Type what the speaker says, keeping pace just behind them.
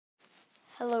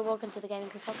Hello, welcome to the Gaming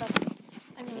Crew Podcast.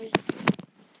 I'm your host,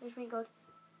 Rosemary God,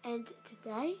 and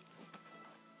today,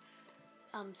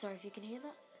 sorry if you can hear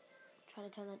that, I'm trying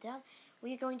to turn that down.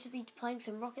 We are going to be playing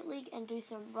some Rocket League and do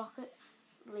some Rocket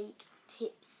League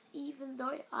tips, even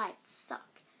though I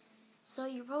suck. So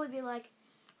you'll probably be like,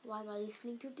 why am I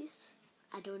listening to this?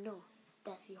 I don't know.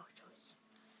 That's your choice.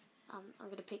 I'm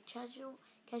going to pick casual,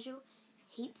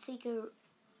 Heatseeker.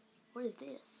 What is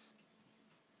this?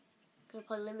 Gonna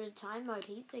play limited time mode,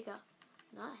 Heatseeker.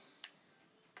 Nice.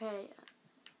 Okay,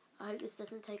 I hope this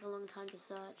doesn't take a long time to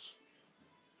search.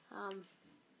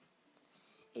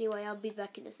 Anyway, I'll be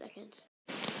back in a second.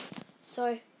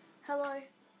 So, hello,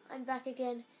 I'm back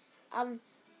again. I'm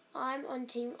on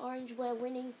Team Orange, we're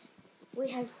winning.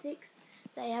 We have 6,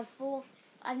 they have 4.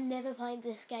 I've never played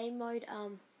this game mode,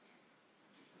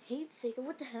 Heatseeker,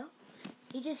 what the hell?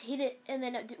 He just hit it and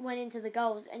then it went into the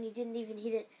goals and he didn't even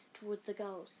hit it towards the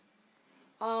goals.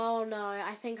 Oh no,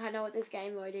 I think I know what this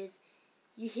game mode is.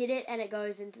 You hit it and it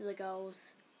goes into the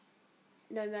goals.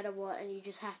 No matter what, and you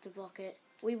just have to block it.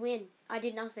 We win. I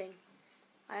did nothing.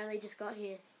 I only just got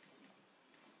here.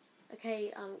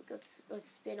 Okay, let's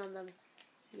spin on them.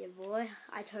 Yeah, boy.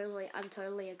 I'm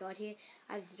totally a god here.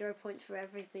 I have 0 points for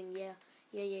everything, yeah.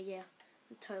 Yeah.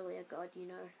 I'm totally a god, you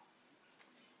know.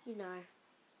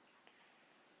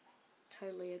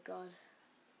 Totally a god.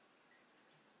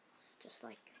 It's just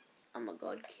like, I'm a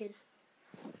god kid.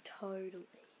 Totally.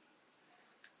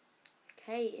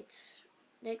 Okay, it's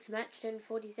next match,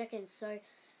 40 seconds. So,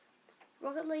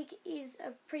 Rocket League is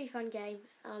a pretty fun game.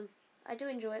 I do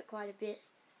enjoy it quite a bit.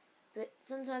 But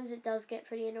sometimes it does get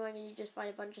pretty annoying and you just find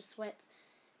a bunch of sweats.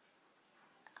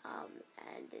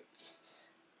 And it just,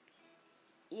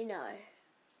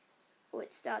 oh,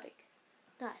 it's static.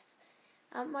 Nice.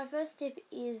 My first tip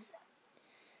is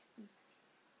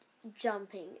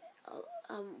jumping.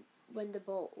 When the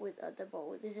ball.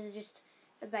 This is just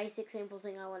a basic, simple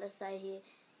thing I want to say here.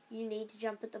 You need to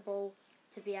jump at the ball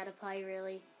to be able to play,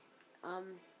 really.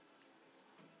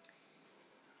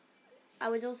 I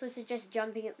would also suggest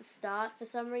jumping at the start for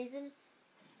some reason.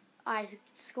 I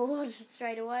scored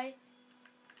straight away.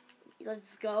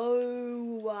 Let's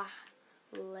go.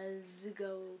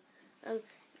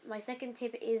 My second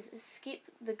tip is skip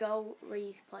the goal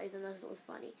replays unless it was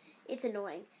funny. It's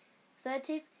annoying. Third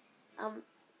tip,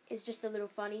 is just a little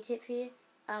funny tip here.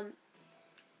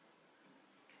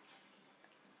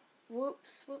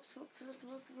 Whoops, was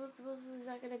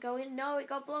that going to go in? No, it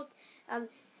got blocked.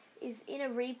 Is in a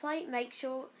replay, make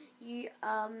sure you,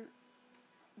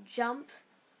 jump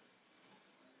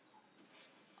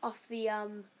off the,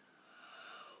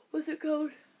 what's it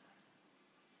called?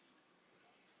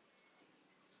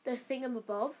 The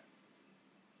thingamabob.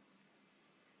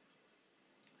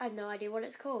 I have no idea what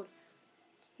it's called.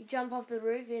 You jump off the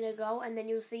roof in a goal and then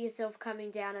you'll see yourself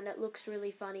coming down and it looks really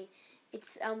funny.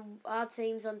 It's our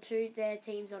team's on 2, their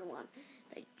team's on 1.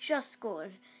 They just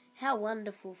scored. How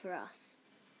wonderful for us.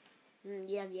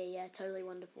 Yeah, totally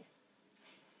wonderful.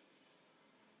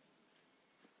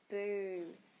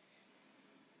 Boom.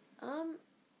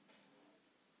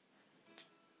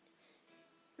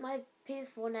 My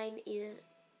PS4 name is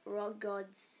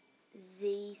RockGods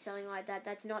Z, something like that.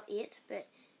 That's not it, but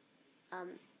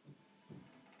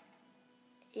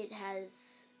it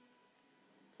has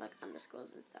like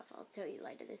underscores and stuff. I'll tell you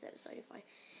later this episode if I...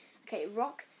 Okay,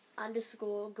 rock_god_z.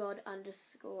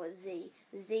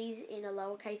 Z's in a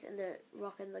lowercase and the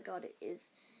rock and the god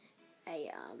is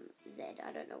a Z.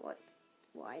 I don't know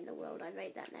why in the world I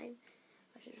made that name.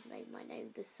 I should have made my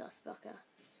name the Susbucker.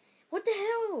 What the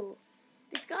hell?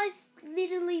 This guy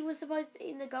literally was supposed to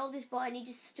in the goal this spot and he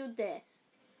just stood there.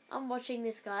 I'm watching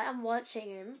this guy. I'm watching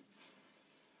him.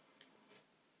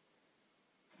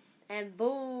 And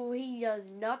boom, he does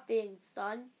nothing,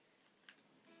 son.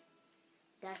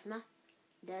 Desma.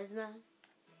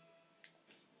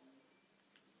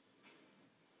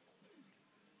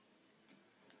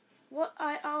 What?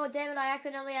 Oh, damn it, I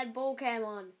accidentally had ball cam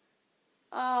on.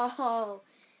 Oh.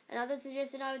 Another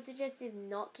suggestion I would suggest is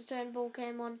not to turn ball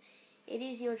cam on. It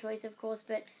is your choice, of course,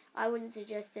 but I wouldn't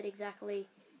suggest it exactly.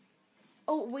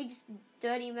 Oh, we just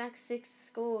Dirty Max 6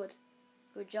 scored.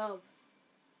 Good job.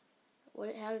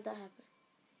 How did that happen?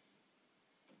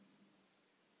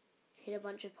 Hit a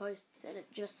bunch of posts and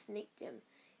it just snicked him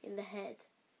in the head.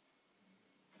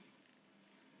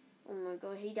 Oh my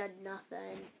god, he did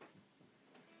nothing.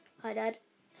 Hi, Dad.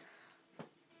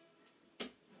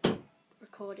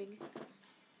 Recording.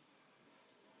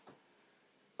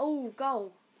 Oh,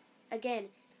 goal. Again,